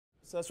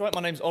So that's right,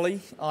 my name's Ollie.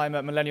 I'm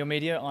at Millenial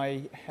Media.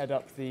 I head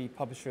up the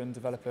publisher and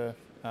developer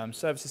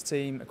services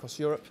team across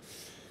Europe.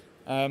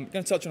 I'm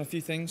going to touch on a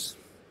few things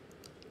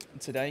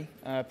today,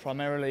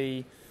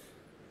 primarily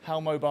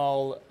how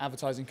mobile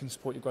advertising can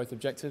support your growth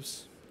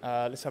objectives.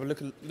 Let's have a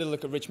little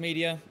look at rich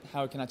media,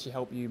 how it can actually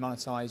help you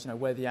monetize,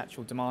 where the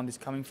actual demand is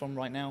coming from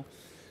right now,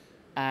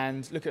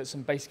 and look at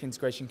some basic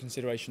integration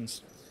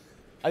considerations.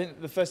 I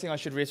think the first thing I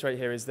should reiterate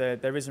here is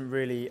there isn't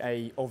really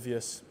an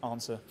obvious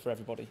answer for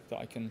everybody that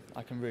I can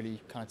really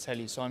kind of tell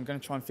you. So I'm going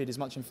to try and feed as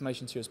much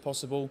information to you as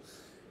possible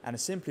and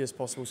as simply as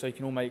possible so you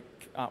can all make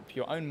up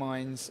your own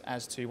minds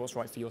as to what's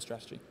right for your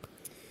strategy.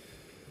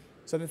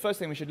 So the first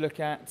thing we should look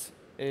at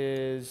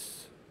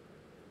is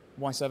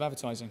why serve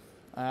advertising.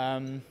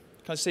 Can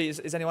I see,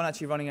 is anyone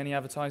actually running any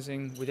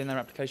advertising within their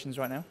applications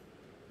right now?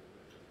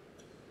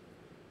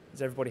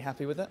 Is everybody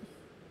happy with it?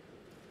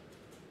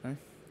 No?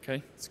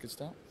 Okay, that's a good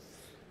start.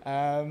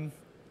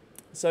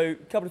 So a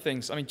couple of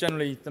things. I mean,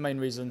 generally the main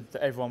reason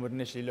that everyone would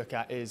initially look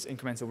at is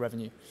incremental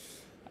revenue.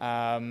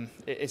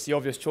 It's the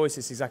obvious choice.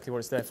 It's exactly what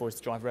it's there for, is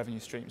to drive revenue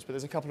streams. But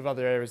there's a couple of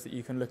other areas that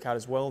you can look at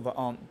as well that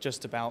aren't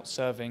just about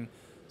serving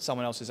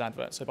someone else's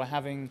advert. So by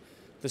having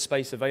the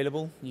space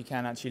available, you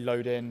can actually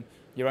load in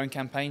your own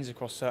campaigns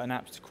across certain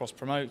apps to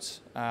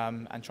cross-promote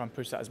and try and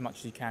push that as much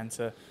as you can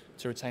to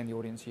retain the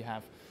audience you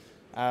have.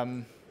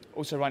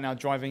 Also right now,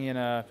 driving in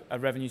a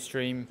revenue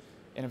stream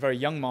in a very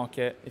young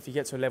market, if you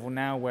get to a level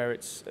now where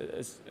it's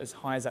as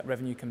high as that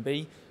revenue can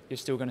be, you're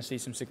still going to see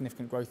some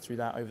significant growth through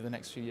that over the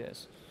next few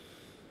years.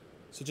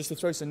 So just to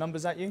throw some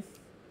numbers at you,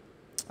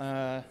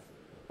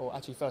 or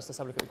actually first let's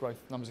have a look at the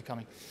growth. Numbers are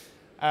coming.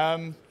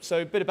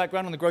 So a bit of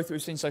background on the growth that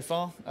we've seen so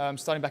far.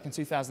 Starting back in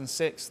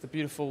 2006, the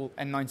beautiful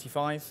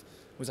N95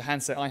 was a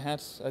handset I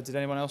had. Did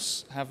anyone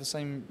else have the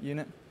same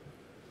unit?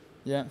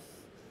 Yeah.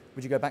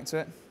 Would you go back to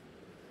it?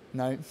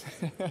 No.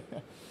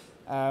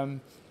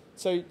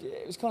 So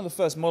it was kind of the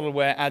first model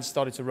where ads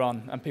started to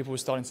run and people were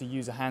starting to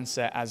use a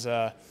handset as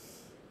a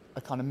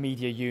kind of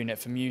media unit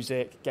for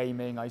music,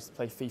 gaming. I used to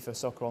play FIFA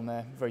soccer on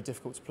there. Very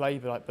difficult to play,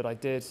 but I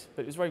did.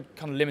 But it was very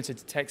kind of limited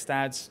to text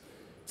ads.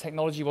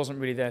 Technology wasn't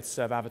really there to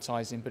serve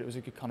advertising, but it was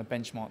a good kind of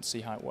benchmark to see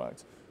how it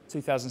worked.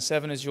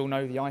 2007, as you all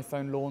know, the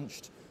iPhone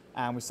launched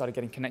and we started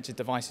getting connected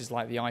devices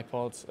like the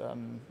iPod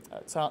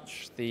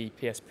Touch, the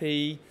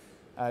PSP,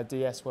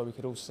 DS, where we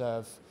could all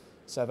serve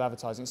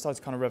advertising. It started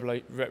to kind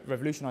of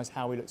revolutionize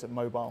how we looked at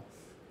mobile,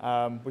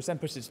 which then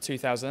pushed it to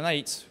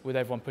 2008 with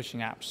everyone pushing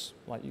apps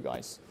like you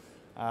guys.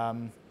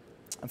 And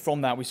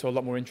from that, we saw a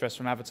lot more interest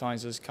from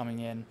advertisers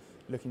coming in,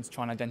 looking to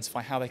try and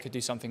identify how they could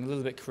do something a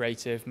little bit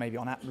creative, maybe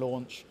on app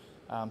launch,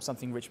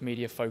 something rich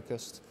media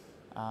focused.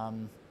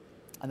 And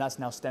that's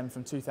now stemmed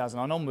from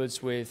 2009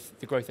 onwards with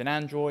the growth in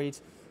Android,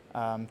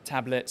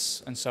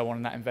 tablets, and so on,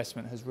 and that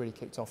investment has really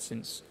kicked off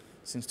since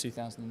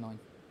 2009.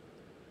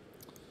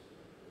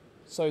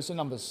 So some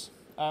numbers.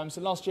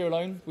 So last year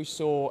alone, we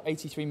saw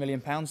 £83 million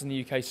in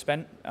the UK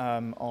spent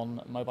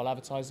on mobile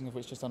advertising, of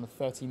which just under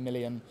 30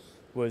 million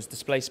was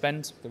display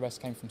spend. The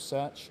rest came from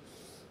search.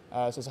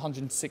 So it's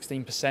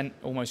 116%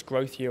 almost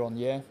growth year on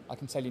year. I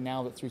can tell you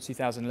now that through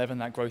 2011,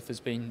 that growth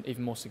has been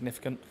even more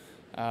significant.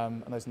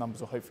 And those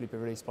numbers will hopefully be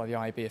released by the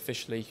IAB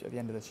officially at the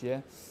end of this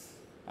year.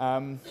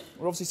 We're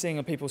obviously seeing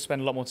that people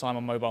spend a lot more time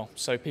on mobile.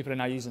 So people are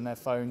now using their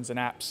phones and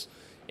apps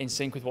in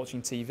sync with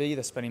watching TV.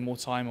 They're spending more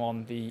time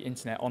on the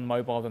internet on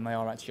mobile than they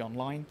are actually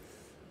online.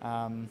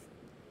 And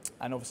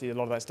obviously a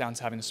lot of that's down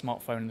to having a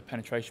smartphone and the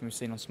penetration we've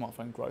seen on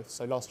smartphone growth.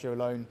 So last year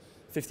alone,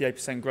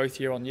 58% growth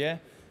year on year,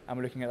 and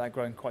we're looking at that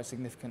growing quite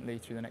significantly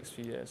through the next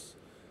few years,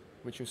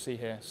 which you'll see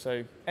here.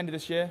 So end of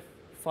this year,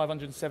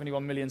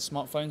 571 million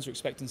smartphones we're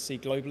expecting to see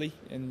globally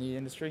in the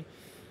industry.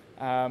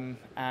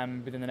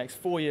 And within the next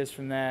 4 years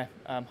from there,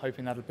 I'm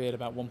hoping that'll be at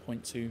about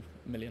 1.2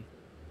 million.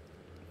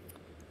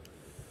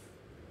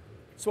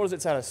 So what does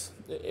it tell us?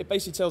 It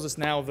basically tells us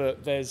now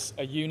that there's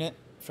a unit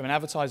from an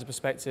advertiser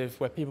perspective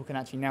where people can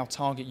actually now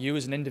target you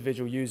as an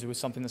individual user with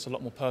something that's a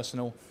lot more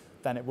personal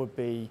than it would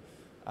be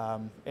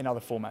in other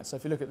formats. So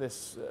if you look at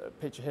this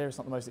picture here, it's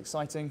not the most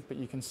exciting, but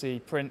you can see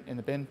print in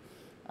the bin.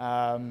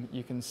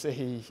 You can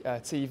see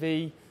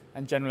TV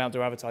and general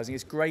outdoor advertising.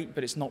 It's great,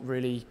 but it's not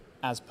really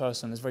as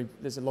personal.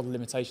 There's a lot of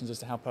limitations as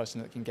to how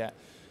personal it can get.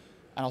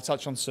 And I'll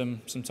touch on some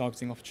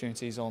targeting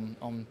opportunities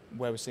on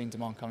where we're seeing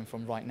demand coming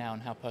from right now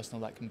and how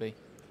personal that can be.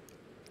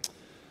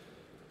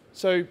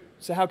 So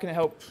how can it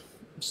help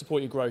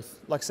support your growth?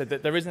 Like I said,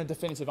 there isn't a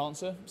definitive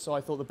answer, so I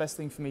thought the best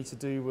thing for me to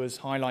do was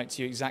highlight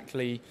to you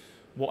exactly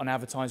what an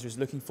advertiser is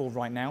looking for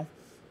right now,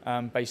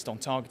 based on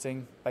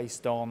targeting,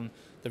 based on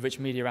the rich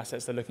media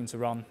assets they're looking to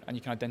run, and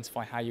you can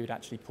identify how you would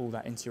actually pull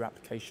that into your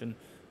application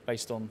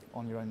based on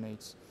your own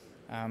needs.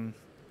 And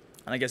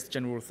I guess the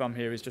general rule of thumb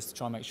here is just to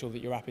try and make sure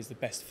that your app is the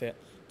best fit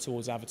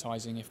towards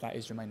advertising if that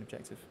is your main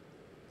objective.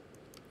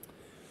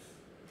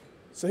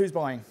 So who's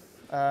buying?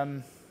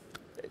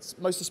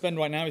 Most of the spend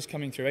right now is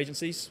coming through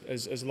agencies,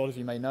 as a lot of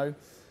you may know,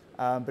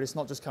 but it's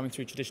not just coming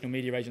through traditional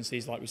media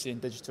agencies like we see in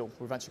digital.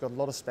 We've actually got a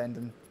lot of spend,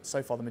 and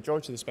so far the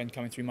majority of the spend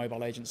coming through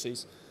mobile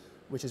agencies,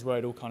 which is where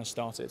it all kind of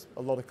started.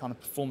 A lot of kind of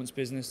performance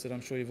business that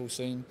I'm sure you've all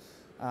seen,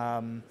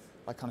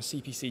 like kind of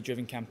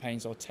CPC-driven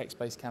campaigns or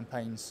text-based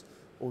campaigns,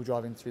 all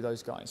driving through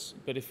those guys.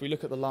 But if we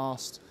look at the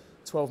last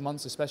 12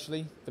 months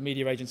especially, the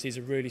media agencies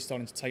are really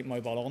starting to take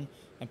mobile on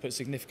and put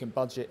significant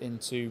budget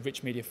into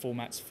rich media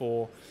formats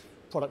for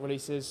product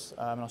releases,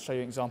 and I'll show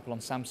you an example on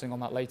Samsung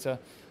on that later.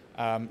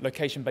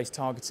 Location-based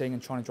targeting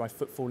and trying to drive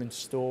footfall into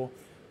store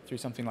through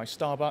something like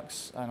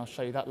Starbucks, and I'll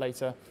show you that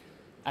later.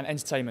 And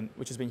entertainment,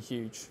 which has been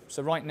huge.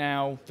 So right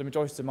now, the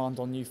majority of demand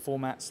on new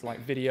formats like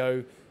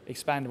video,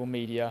 expandable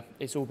media,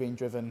 it's all being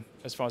driven,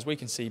 as far as we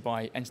can see,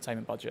 by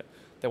entertainment budget.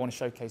 They want to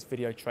showcase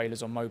video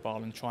trailers on mobile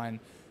and try and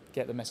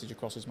get the message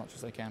across as much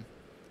as they can.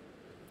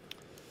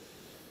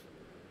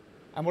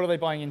 And what are they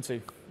buying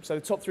into? So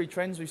the top 3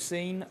 trends we've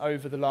seen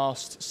over the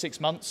last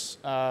 6 months,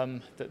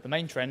 the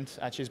main trend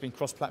actually has been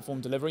cross-platform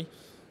delivery.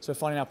 So we're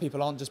finding out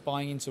people aren't just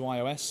buying into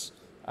iOS,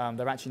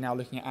 they're actually now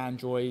looking at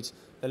Android,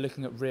 they're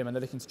looking at RIM, and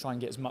they're looking to try and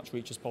get as much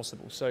reach as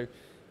possible. So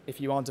if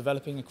you are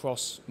developing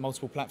across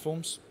multiple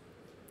platforms,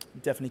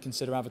 definitely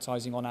consider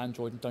advertising on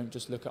Android and don't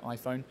just look at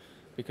iPhone,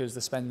 because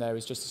the spend there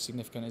is just as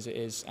significant as it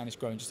is, and it's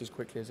growing just as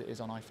quickly as it is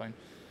on iPhone.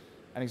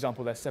 An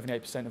example there,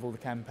 78% of all the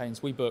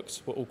campaigns we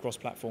booked were all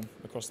cross-platform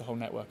across the whole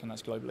network, and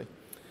that's globally.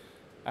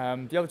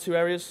 The other 2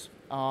 areas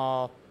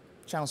are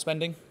channel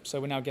spending. So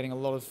we're now getting a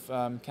lot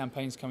of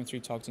campaigns coming through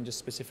targeting just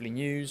specifically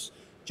news,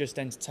 just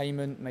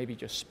entertainment, maybe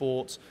just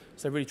sport.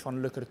 So they're really trying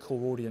to look at a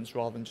core audience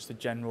rather than just a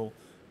general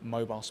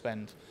mobile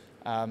spend.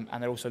 And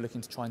they're also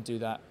looking to try and do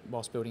that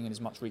whilst building in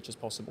as much reach as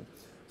possible.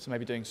 So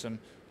maybe doing some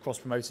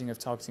cross-promoting of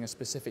targeting a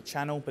specific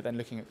channel, but then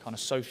looking at kind of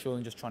social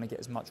and just trying to get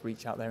as much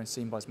reach out there and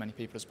seen by as many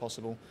people as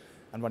possible,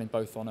 and running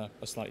both on a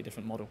slightly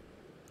different model.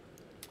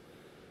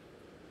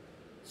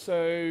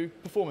 So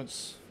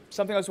performance,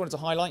 something I just wanted to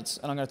highlight,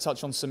 and I'm going to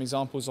touch on some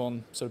examples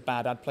on sort of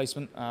bad ad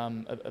placement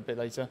a bit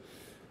later.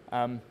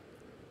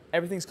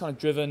 Everything's kind of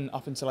driven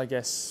up until, I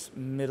guess,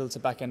 middle to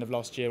back end of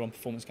last year on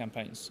performance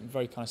campaigns,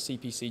 very kind of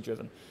CPC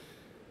driven.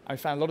 I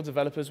found a lot of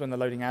developers, when they're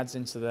loading ads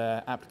into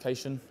their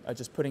application, are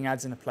just putting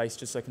ads in a place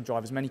just so they can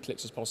drive as many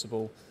clicks as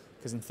possible,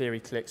 because in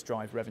theory, clicks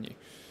drive revenue.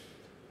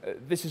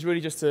 This is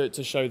really just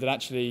to show that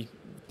actually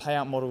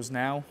payout models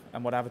now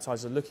and what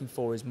advertisers are looking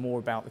for is more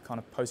about the kind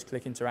of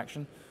post-click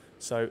interaction.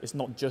 So it's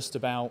not just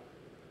about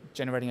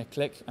generating a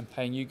click and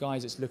paying you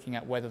guys, it's looking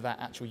at whether that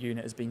actual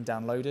unit has been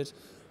downloaded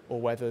or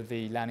whether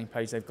the landing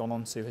page they've gone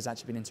onto has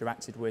actually been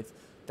interacted with,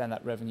 then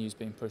that revenue is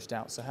being pushed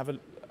out. So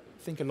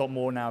think a lot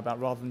more now about,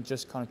 rather than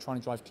just kind of trying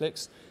to drive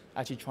clicks,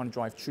 actually trying to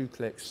drive true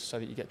clicks so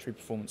that you get true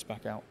performance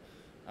back out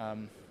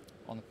on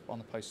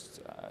the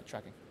post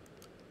tracking.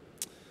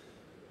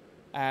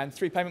 And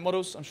 3 payment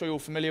models, I'm sure you're all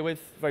familiar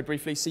with. Very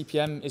briefly,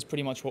 CPM is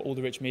pretty much what all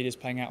the rich media is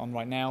paying out on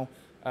right now.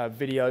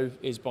 Video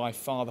is by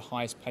far the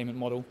highest payment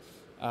model.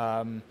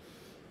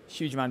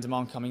 Huge amount of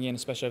demand coming in,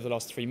 especially over the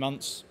last 3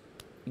 months.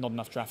 Not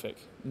enough traffic,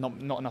 not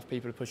enough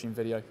people are pushing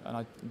video, and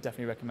I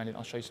definitely recommend it.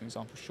 I'll show you some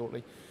examples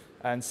shortly.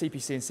 And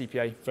CPC and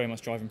CPA very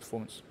much driving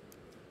performance.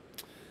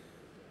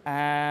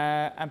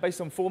 And based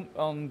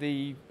on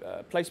the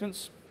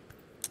placements,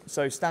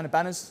 so standard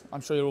banners,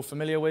 I'm sure you're all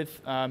familiar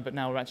with, but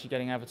now we're actually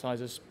getting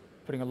advertisers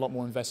putting a lot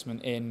more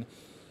investment in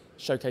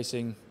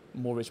showcasing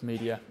more rich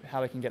media,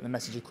 how they can get the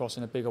message across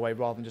in a bigger way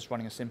rather than just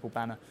running a simple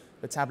banner.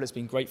 The tablet's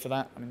been great for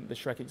that. I mean, the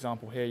Shrek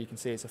example here, you can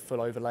see it's a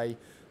full overlay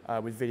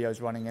with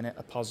videos running in it,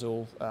 a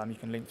puzzle. You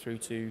can link through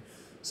to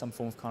some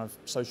form of kind of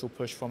social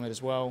push from it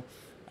as well.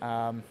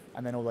 And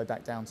then all the way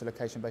back down to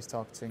location-based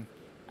targeting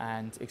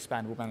and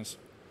expandable banners.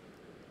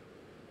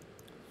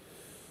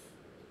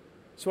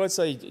 So I'd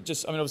say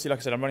obviously, like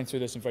I said, I'm running through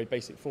this in very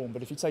basic form,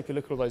 but if you take a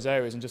look at all those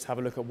areas and just have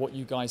a look at what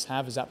you guys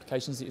have as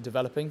applications that you're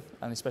developing,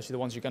 and especially the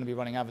ones you're going to be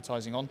running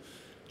advertising on,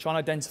 try and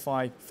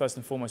identify first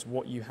and foremost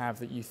what you have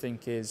that you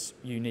think is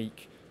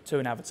unique to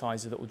an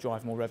advertiser that will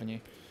drive more revenue.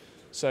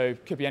 So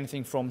it could be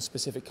anything from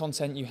specific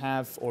content you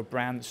have or a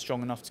brand that's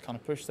strong enough to kind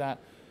of push that,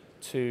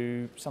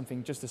 to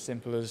something just as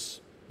simple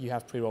as you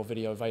have pre-roll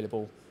video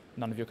available,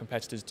 none of your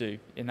competitors do.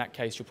 In that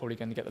case, you're probably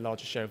going to get the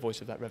largest share of voice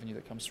of that revenue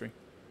that comes through.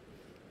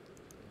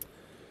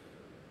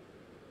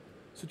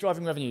 So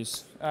driving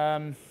revenues.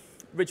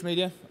 Rich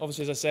media,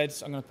 obviously, as I said,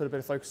 I'm going to put a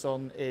bit of focus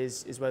on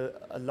is where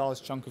a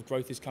large chunk of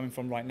growth is coming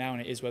from right now, and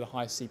it is where the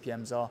highest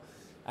CPMs are,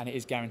 and it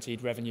is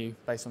guaranteed revenue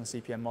based on the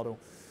CPM model.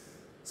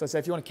 So I'd say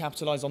if you want to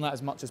capitalize on that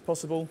as much as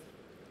possible,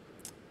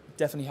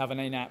 definitely have an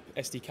in-app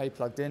SDK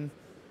plugged in,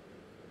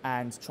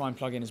 and try and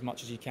plug in as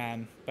much as you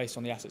can based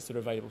on the assets that are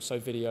available. So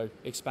video,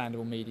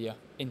 expandable media,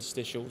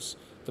 interstitials.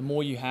 The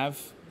more you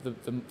have,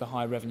 the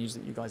higher revenues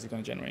that you guys are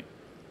going to generate.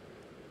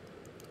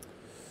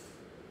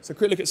 So a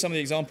quick look at some of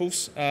the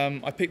examples.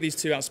 I picked these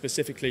 2 out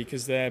specifically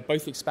because they're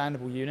both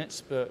expandable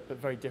units, but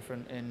very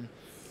different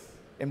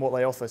in what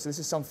they offer. So this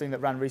is something that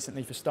ran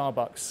recently for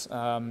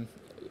Starbucks.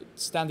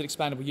 Standard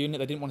expandable unit,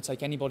 they didn't want to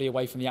take anybody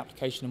away from the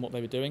application and what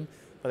they were doing,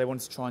 but they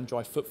wanted to try and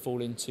drive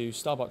footfall into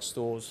Starbucks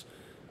stores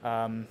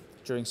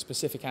during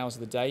specific hours of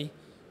the day,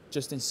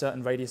 just in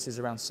certain radiuses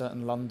around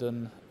certain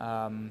London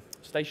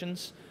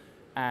stations.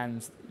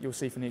 and you'll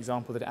see from the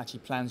example that it actually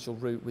plans your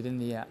route within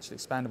the actual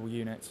expandable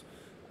unit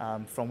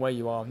from where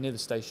you are near the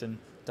station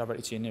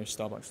directly to your nearest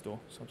Starbucks store.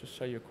 So I'll just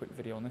show you a quick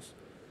video on this.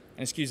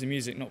 And excuse the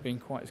music not being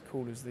quite as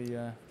cool as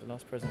the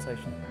last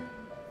presentation.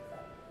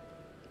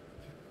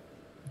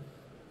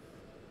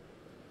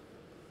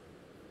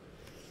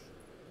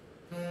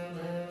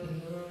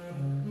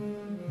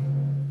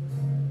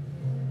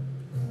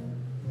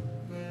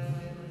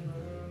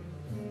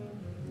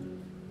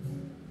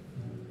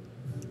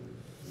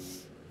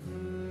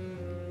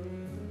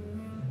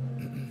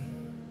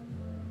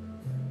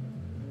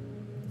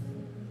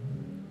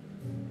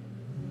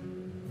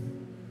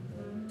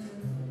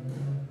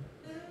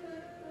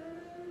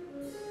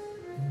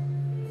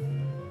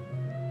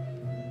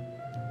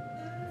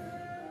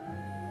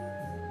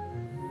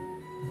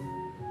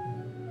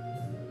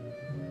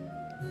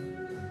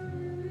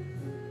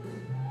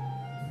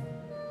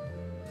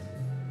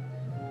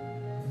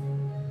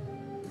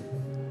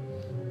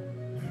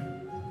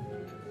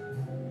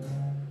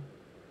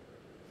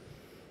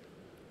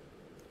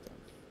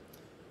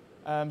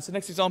 So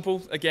next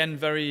example, again,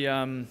 very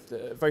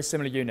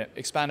similar unit,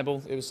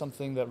 expandable. It was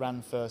something that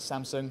ran for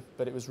Samsung,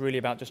 but it was really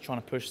about just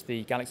trying to push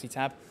the Galaxy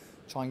tab,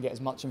 try and get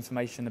as much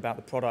information about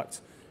the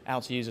product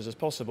out to users as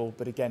possible,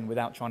 but again,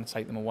 without trying to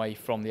take them away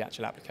from the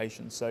actual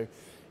application. So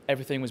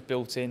everything was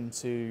built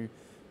into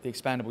the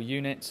expandable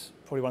unit.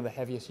 Probably one of the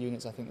heaviest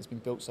units I think that's been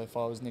built so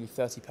far. It was nearly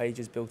 30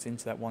 pages built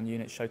into that one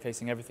unit,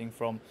 showcasing everything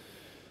from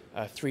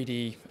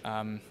 3D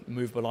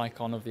movable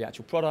icon of the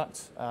actual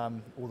product,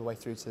 all the way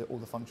through to all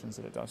the functions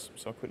that it does.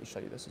 So I'll quickly show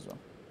you this as well.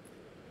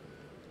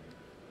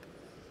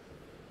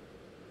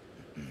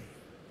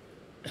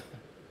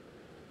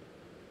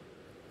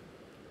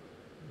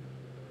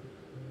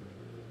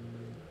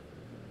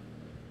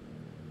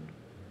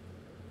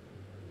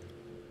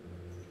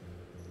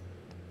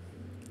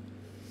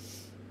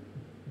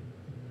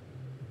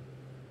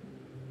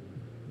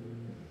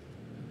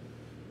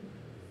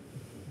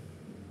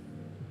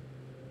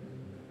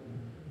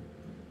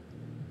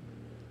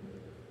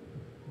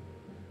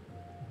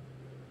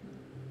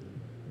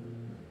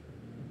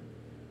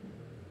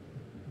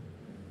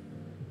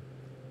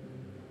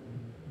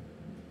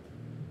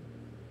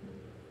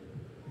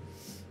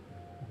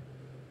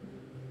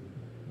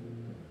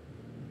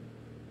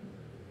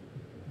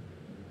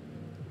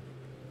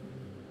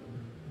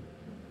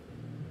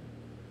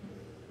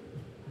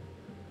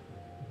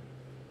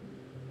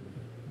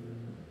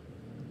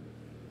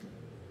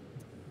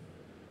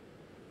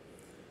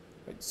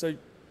 So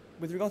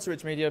with regard to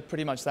rich media,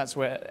 pretty much that's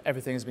where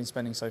everything has been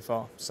spending so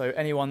far. So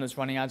anyone that's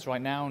running ads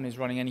right now and is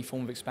running any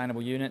form of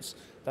expandable units,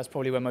 that's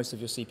probably where most of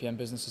your CPM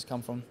businesses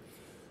come from.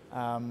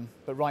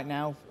 But right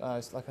now,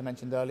 like I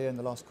mentioned earlier in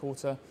the last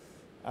quarter,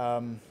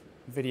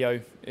 video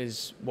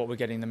is what we're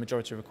getting the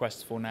majority of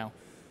requests for now.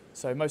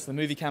 So most of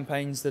the movie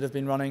campaigns that have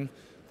been running,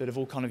 that have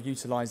all kind of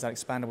utilized that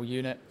expandable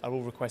unit, are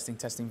all requesting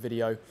testing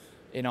video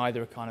in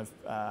either a kind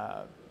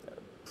of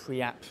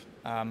pre-app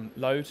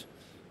load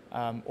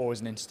or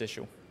as an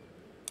interstitial.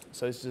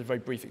 So this is a very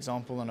brief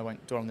example, and I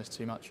won't dwell on this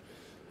too much.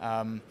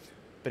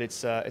 But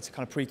it's a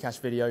kind of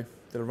pre-cached video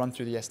that'll run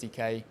through the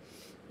SDK.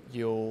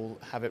 You'll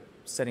have it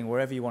setting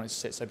wherever you want it to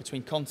sit. So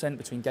between content,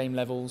 between game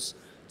levels,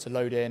 to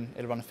load in,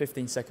 it'll run a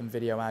 15-second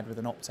video ad with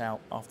an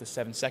opt-out after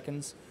 7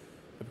 seconds.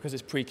 But because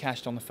it's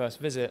pre-cached on the first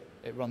visit,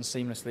 it runs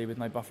seamlessly with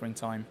no buffering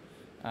time.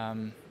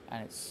 And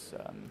it's,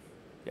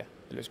 yeah,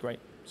 it looks great.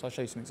 So I'll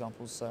show you some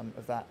examples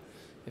of that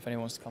if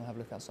anyone wants to come and have a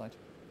look outside.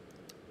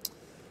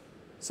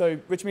 So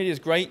rich media is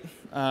great,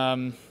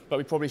 but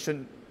we probably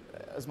shouldn't,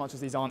 as much as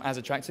these aren't as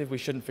attractive, we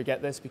shouldn't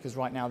forget this, because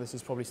right now this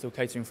is probably still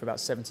catering for about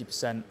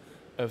 70%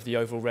 of the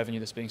overall revenue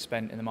that's being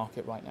spent in the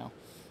market right now.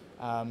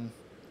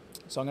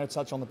 So I'm going to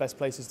touch on the best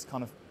places to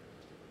kind of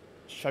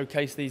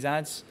showcase these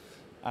ads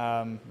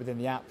within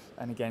the app,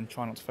 and again,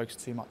 try not to focus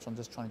too much on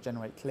just trying to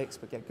generate clicks,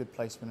 but get good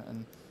placement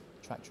and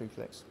track true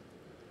clicks.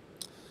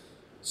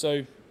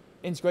 So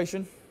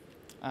integration,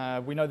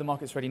 we know the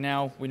market's ready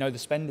now, we know the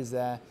spend is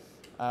there.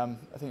 I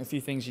think a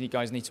few things you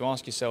guys need to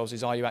ask yourselves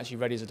is, are you actually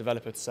ready as a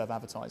developer to serve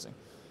advertising?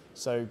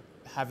 So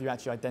have you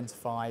actually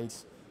identified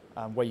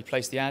where you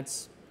place the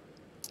ads?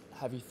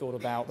 Have you thought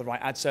about the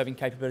right ad serving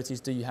capabilities?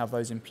 Do you have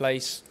those in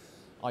place?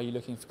 Are you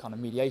looking for kind of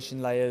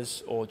mediation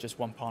layers, or just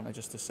one partner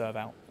just to serve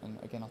out? And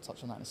again, I'll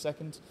touch on that in a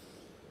second.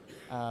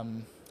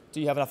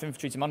 Do you have enough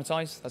inventory to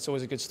monetize? That's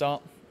always a good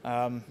start.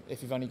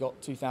 If you've only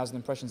got 2,000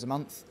 impressions a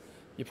month,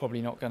 you're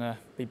probably not going to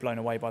be blown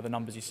away by the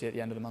numbers you see at the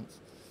end of the month.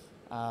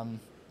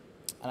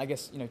 And I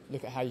guess,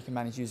 look at how you can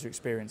manage user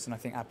experience, and I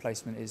think ad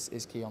placement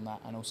is key on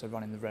that, and also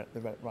running the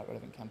right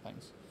relevant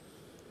campaigns.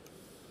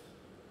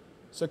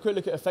 So a quick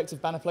look at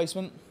effective banner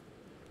placement.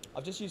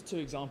 I've just used 2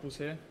 examples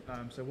here.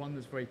 So one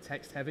that's very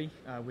text heavy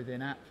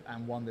within app,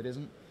 and one that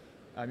isn't.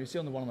 You'll see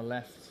on the one on the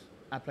left,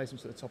 ad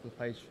placement's at the top of the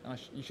page. And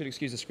you should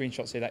excuse the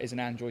screenshots here. That is an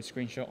Android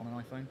screenshot on an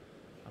iPhone.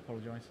 I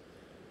apologise.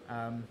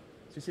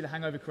 So you see the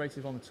hangover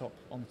creative on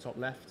the top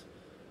left.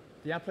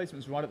 The ad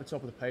placement is right at the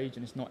top of the page,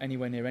 and it's not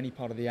anywhere near any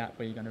part of the app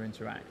where you're going to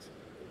interact.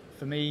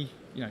 for me,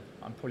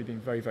 I'm probably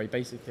being very, very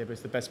basic here, but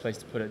it's the best place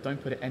to put it.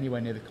 Don't put it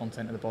anywhere near the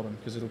content at the bottom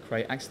because it'll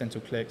create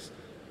accidental clicks.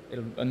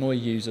 It'll annoy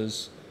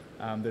users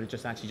that are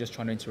just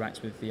trying to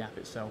interact with the app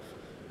itself.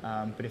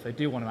 But if they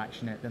do want to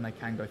action it, then they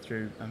can go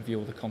through and view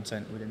all the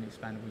content within the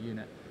expandable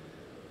unit.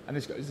 And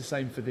this is the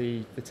same for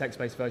the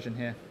text-based version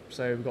here.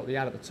 So we've got the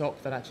ad at the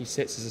top that actually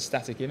sits as a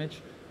static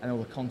image, and all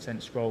the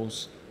content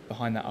scrolls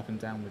behind that up and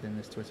down within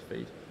this Twitter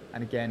feed.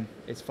 And again,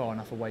 it's far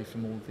enough away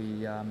from all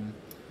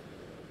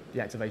the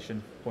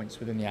activation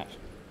points within the app.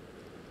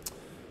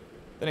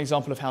 An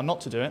example of how not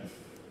to do it.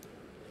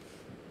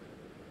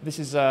 This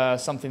is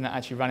something that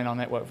actually ran in our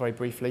network very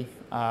briefly.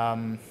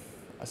 I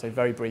say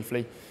very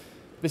briefly.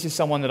 This is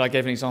someone that I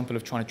gave an example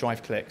of trying to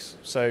drive clicks.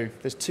 So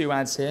there's two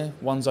ads here,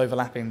 one's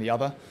overlapping the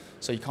other,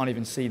 so you can't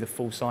even see the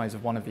full size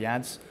of one of the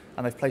ads,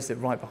 and they've placed it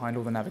right behind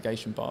all the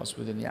navigation bars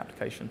within the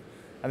application.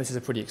 And this is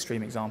a pretty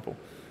extreme example.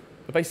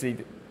 But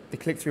basically, the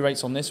click-through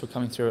rates on this were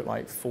coming through at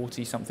like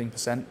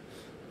 40-something%,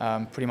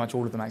 pretty much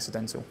all of them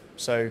accidental.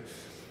 So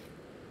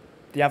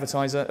the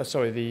advertiser,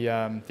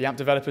 the app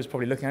developer is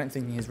probably looking at it and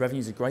thinking his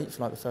revenues are great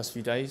for like the first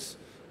few days,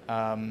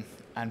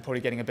 and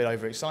probably getting a bit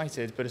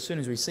overexcited. But as soon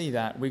as we see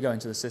that, we go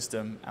into the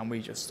system and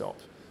we just stop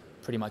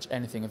pretty much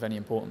anything of any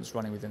importance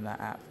running within that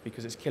app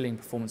because it's killing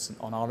performance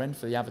on our end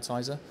for the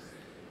advertiser,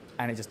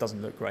 and it just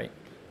doesn't look great.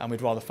 And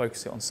we'd rather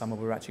focus it on somewhere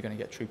we're actually going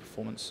to get true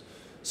performance.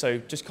 So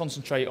just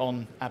concentrate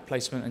on ad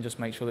placement and just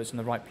make sure that it's in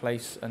the right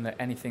place and that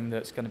anything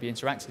that's going to be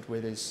interacted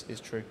with is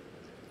true.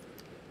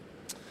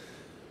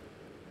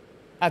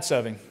 Ad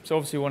serving. So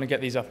obviously we want to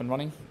get these up and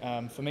running.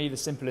 For me, the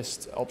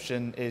simplest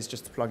option is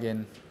just to plug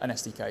in an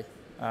SDK.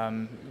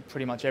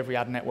 Pretty much every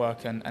ad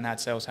network and ad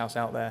sales house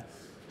out there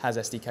has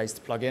SDKs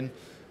to plug in.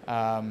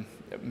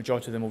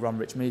 Majority of them will run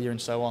rich media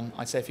and so on.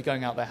 I'd say if you're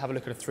going out there, have a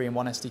look at a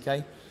 3-in-1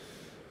 SDK.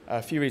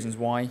 A few reasons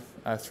why.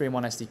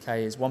 3-in-1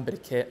 SDK is one bit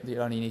of kit that you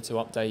only need to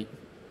update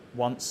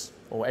once,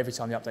 or every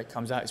time the update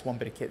comes out, it's one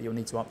bit of kit that you'll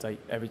need to update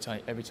every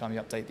time you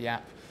update the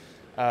app.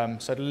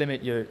 So to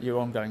limit your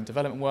ongoing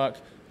development work,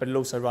 but it'll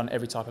also run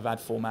every type of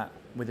ad format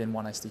within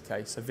one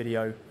SDK. So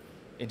video,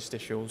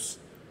 interstitials,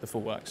 the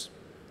full works.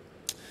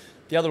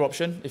 The other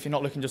option, if you're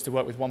not looking just to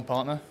work with one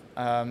partner,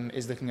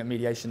 is looking at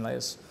mediation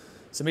layers.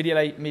 So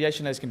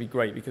mediation layers can be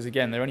great because,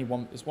 again,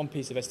 it's one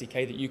piece of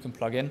SDK that you can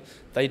plug in.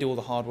 They do all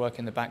the hard work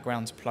in the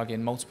background to plug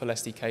in multiple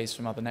SDKs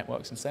from other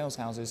networks and sales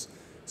houses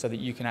so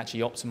that you can actually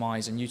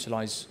optimize and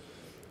utilize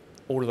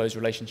all of those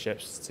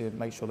relationships to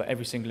make sure that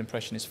every single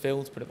impression is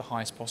filled, but at the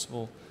highest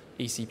possible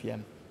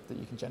eCPM that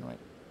you can generate.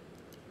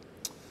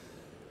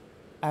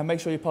 And make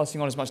sure you're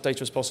passing on as much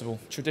data as possible.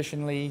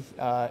 Traditionally,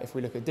 if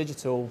we look at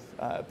digital,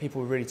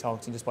 people were really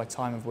targeting just by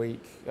time of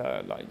week,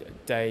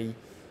 like day,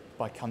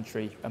 by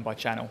country, and by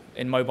channel.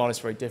 In mobile, it's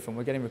very different.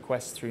 We're getting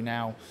requests through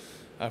now.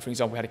 For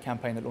example, we had a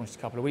campaign that launched a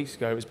couple of weeks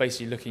ago. It was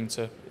basically looking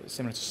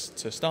similar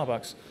to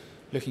Starbucks,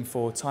 looking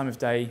for time of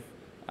day,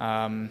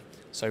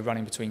 so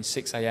running between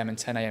 6 a.m. and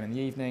 10 a.m. in the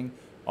evening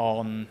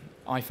on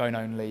iPhone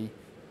only,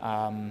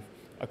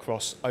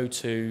 across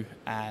O2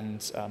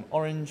 and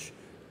Orange,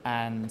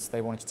 and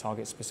they wanted to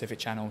target specific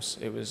channels.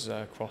 It was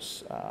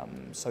across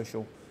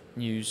social,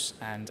 news,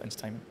 and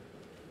entertainment.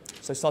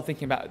 So start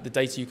thinking about the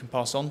data you can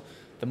pass on.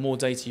 The more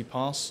data you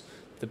pass,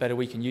 the better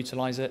we can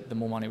utilize it, the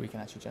more money we can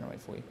actually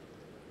generate for you.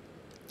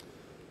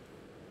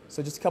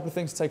 So just a couple of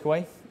things to take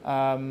away.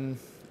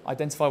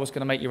 Identify what's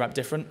going to make your app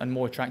different and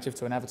more attractive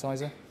to an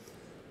advertiser.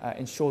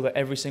 Ensure that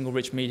every single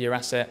rich media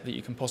asset that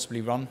you can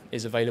possibly run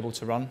is available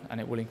to run,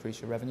 and it will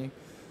increase your revenue.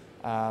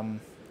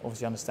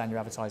 Obviously understand your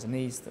advertiser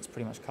needs. That's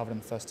pretty much covered in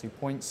the first 2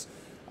 points.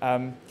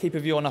 Keep a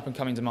view on up and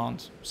coming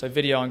demand. So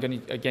video, I'm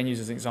going to again use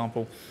as an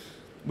example.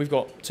 We've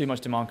got too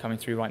much demand coming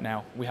through right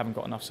now. We haven't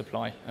got enough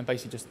supply, and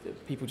basically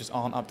people just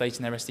aren't updating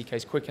their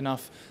SDKs quick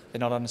enough. They're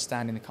not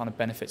understanding the kind of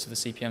benefits of the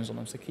CPMs on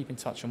them. So keep in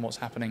touch on what's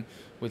happening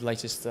with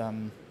latest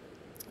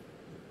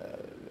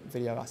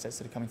video assets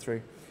that are coming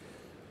through,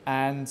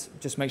 and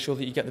just make sure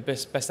that you get the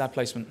best ad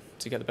placement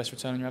to get the best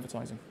return on your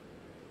advertising.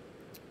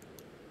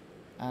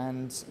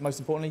 And most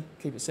importantly,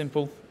 keep it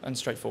simple and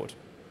straightforward.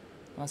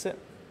 And that's it.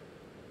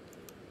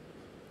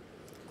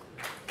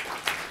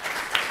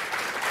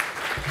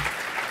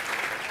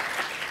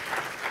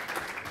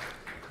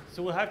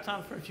 So we'll have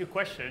time for a few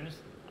questions.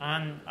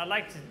 I'd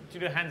like to do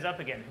the hands up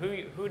again.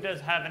 Who does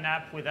have an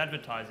app with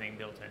advertising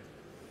built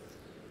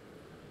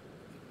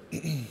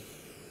in?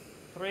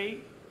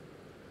 3.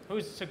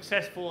 Who's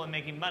successful in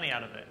making money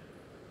out of it?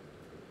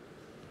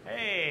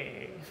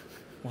 Hey.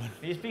 1.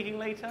 Are you speaking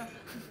later?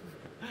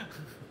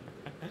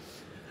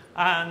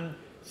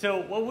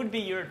 So what would be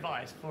your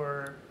advice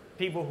for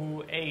people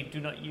who, A, do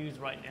not use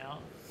right now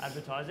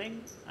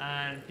advertising,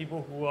 and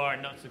people who are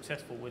not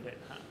successful with it?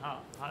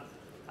 How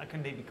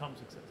can they become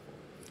successful?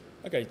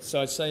 Okay,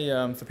 so I'd say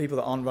for people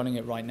that aren't running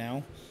it right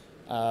now,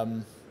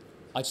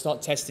 I'd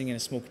start testing in a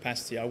small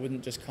capacity. I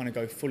wouldn't just kind of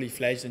go fully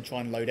fledged and try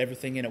and load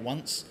everything in at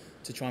once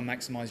to try and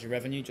maximize your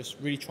revenue. Just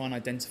really try and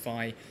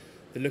identify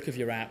the look of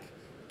your app,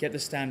 get the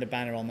standard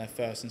banner on there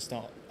first and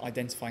start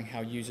identifying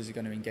how users are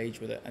going to engage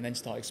with it, and then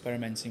start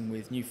experimenting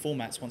with new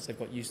formats once they've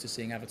got used to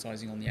seeing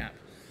advertising on the app.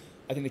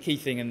 I think the key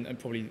thing, and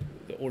probably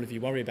that all of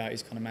you worry about,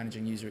 is kind of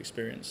managing user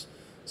experience.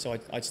 So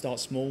I'd start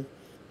small,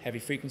 heavy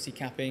frequency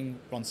capping,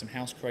 run some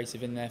house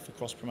creative in there for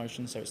cross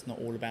promotion, so it's not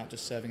all about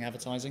just serving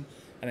advertising,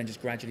 and then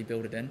just gradually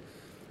build it in.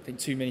 I think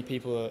too many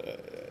people are,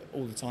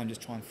 all the time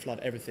just try and flood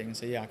everything and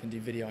say, yeah, I can do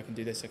video, I can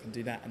do this, I can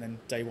do that, and then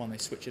day one they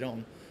switch it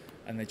on,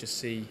 and they just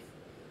see,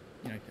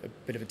 a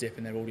bit of a dip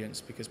in their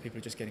audience because people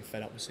are just getting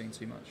fed up with seeing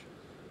too much.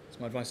 So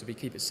my advice would be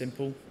keep it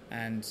simple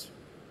and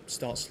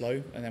start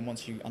slow, and then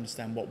once you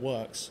understand what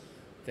works,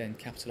 then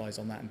capitalize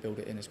on that and build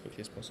it in as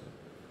quickly as possible.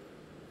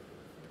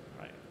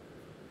 Right.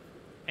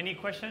 Any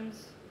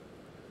questions?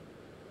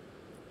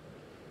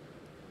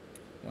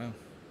 Wow.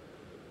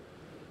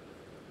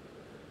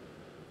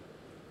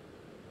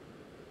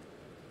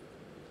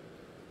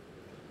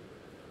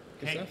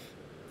 Good stuff.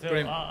 So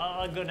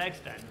I'll go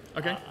next then.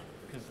 Okay.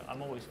 Because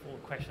I'm always full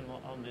of questions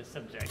on this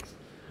subject.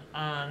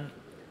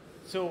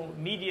 So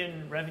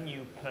median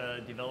revenue per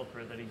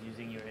developer that is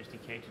using your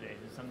SDK today,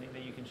 is it something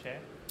that you can share?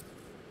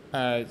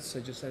 So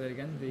just say that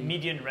again. The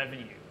median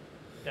revenue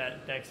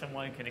that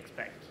someone can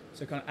expect.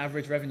 So kind of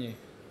average revenue.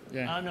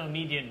 Yeah. No,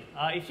 median.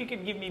 If you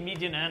could give me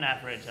median and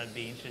average, I'd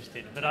be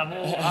interested. But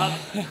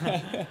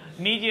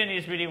median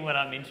is really what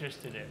I'm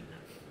interested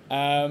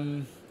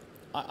in.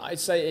 I'd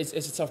say it's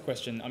a tough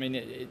question. I mean,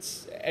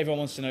 everyone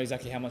wants to know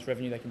exactly how much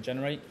revenue they can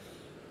generate.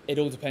 It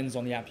all depends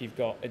on the app you've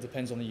got. It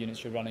depends on the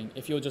units you're running.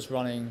 If you're just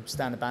running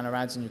standard banner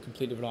ads and you're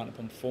completely reliant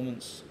upon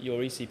performance,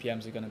 your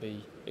eCPMs are going to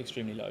be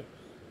extremely low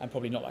and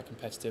probably not that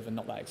competitive and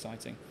not that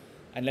exciting.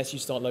 Unless you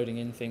start loading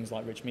in things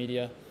like rich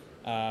media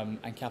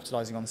and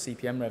capitalizing on the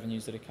CPM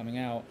revenues that are coming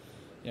out,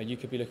 you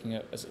could be looking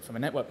at, from a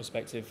network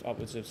perspective,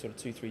 upwards of sort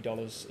of $2-3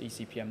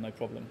 eCPM, no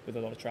problem, with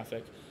a lot of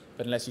traffic.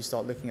 But unless you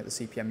start looking at the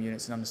CPM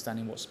units and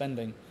understanding what's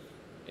spending,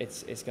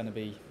 it's going to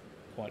be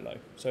quite low.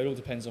 So it all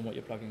depends on what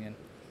you're plugging in.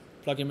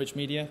 Plug in rich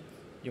media,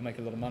 you'll make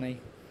a lot of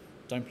money.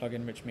 Don't plug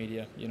in rich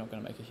media, you're not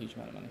going to make a huge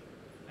amount of money.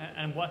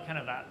 And what kind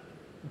of app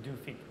do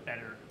fit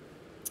better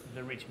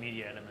the rich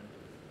media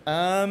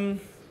element?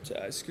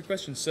 It's a good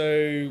question.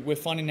 So we're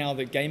finding now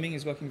that gaming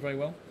is working very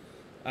well.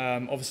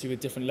 Obviously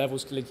with different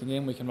levels linking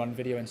in, we can run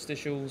video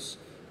interstitials,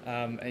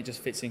 and it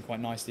just fits in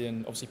quite nicely.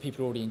 And obviously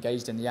people are already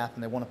engaged in the app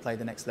and they want to play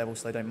the next level,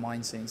 so they don't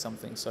mind seeing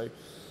something. So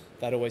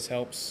that always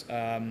helps.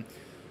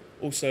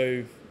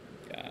 Also,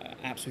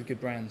 apps with good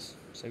brands.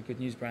 So good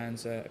news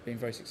brands are being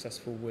very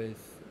successful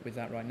with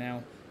that right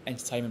now.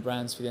 Entertainment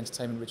brands for the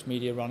entertainment-rich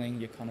media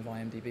running, your kind of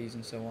IMDb's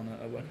and so on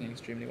are working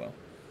extremely well.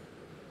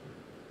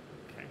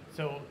 Okay,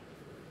 so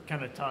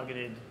kind of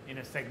targeted in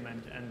a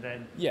segment, and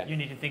then you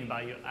need to think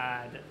about your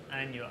ad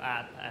and your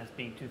app as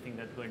being two things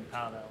that go in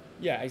parallel.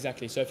 Yeah,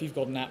 exactly. So if you've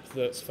got an app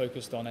that's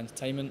focused on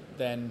entertainment,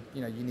 then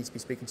you need to be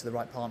speaking to the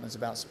right partners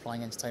about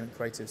supplying entertainment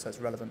creative so it's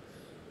relevant,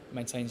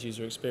 maintains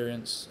user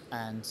experience,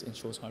 and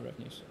ensures high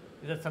revenues.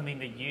 Is that something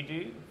that you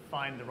do,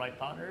 find the right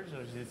partners,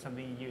 or is it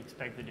something you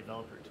expect the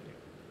developer to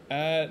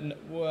do?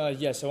 Well,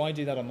 yeah, so I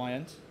do that on my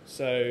end.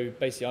 So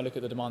basically I look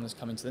at the demand that's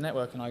coming to the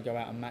network and I go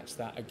out and match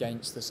that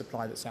against the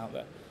supply that's out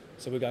there.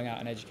 So we're going out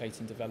and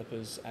educating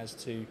developers as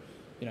to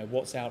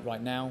what's out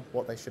right now,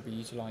 what they should be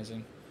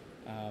utilizing,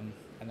 and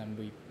then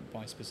we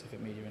buy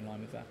specific media in line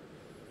with that.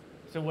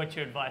 So what's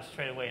your advice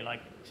straight away?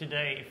 Like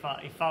today,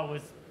 if I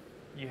was,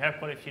 you have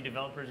quite a few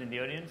developers in the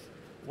audience,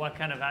 what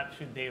kind of app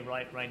should they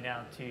write right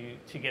now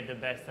to get the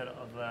best out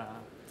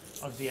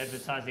of the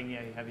advertising you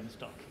have in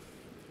stock?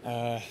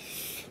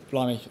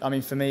 Blimey. I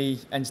mean, for me,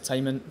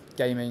 entertainment,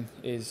 gaming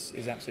is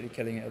absolutely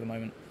killing it at the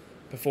moment.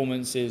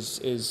 Performance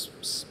is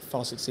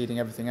far exceeding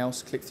everything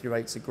else. Click-through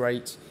rates are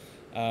great,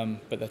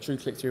 but they're true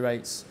click-through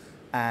rates,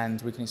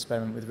 and we can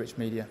experiment with rich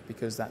media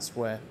because that's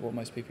what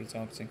most people are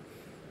targeting.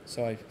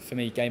 So for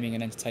me, gaming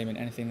and entertainment,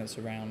 anything that's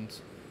around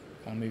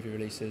kind of movie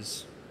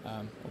releases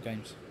or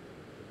games.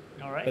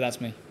 All right. But that's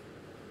me.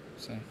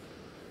 So.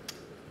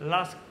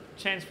 Last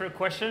chance for a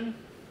question.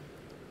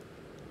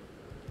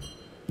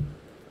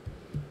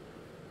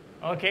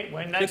 Okay,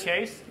 well in that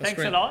case,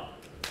 thanks a lot.